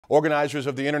Organizers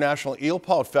of the International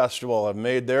Eelpout Festival have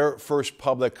made their first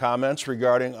public comments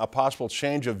regarding a possible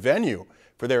change of venue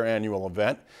for their annual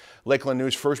event. Lakeland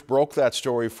News first broke that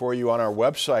story for you on our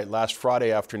website last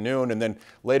Friday afternoon and then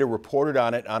later reported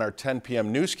on it on our 10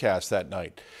 p.m. newscast that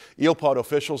night. Eelpout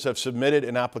officials have submitted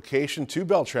an application to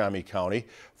Beltrami County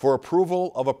for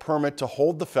approval of a permit to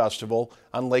hold the festival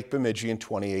on Lake Bemidji in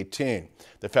 2018.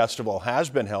 The festival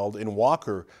has been held in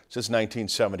Walker since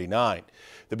 1979.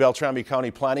 The Beltrami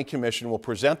County Planning Commission will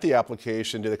present the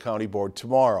application to the county board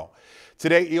tomorrow.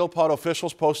 Today, Eelpout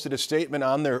officials posted a statement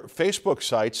on their Facebook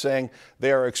site saying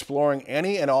they are exploring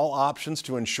any and all options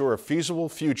to ensure a feasible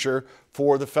future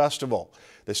for the festival.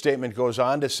 The statement goes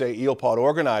on to say Eelpout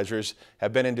organizers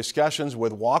have been in discussions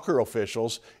with Walker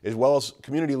officials as well as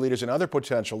community leaders in other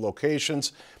potential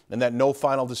locations and that no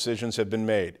final decisions have been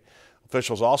made.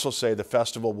 Officials also say the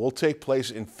festival will take place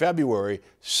in February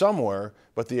somewhere,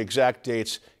 but the exact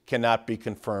dates cannot be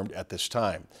confirmed at this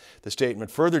time. The statement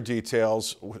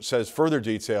says further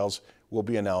details will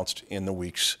be announced in the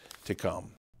weeks to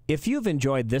come. If you've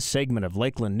enjoyed this segment of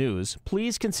Lakeland News,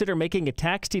 please consider making a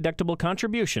tax-deductible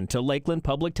contribution to Lakeland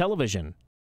Public Television.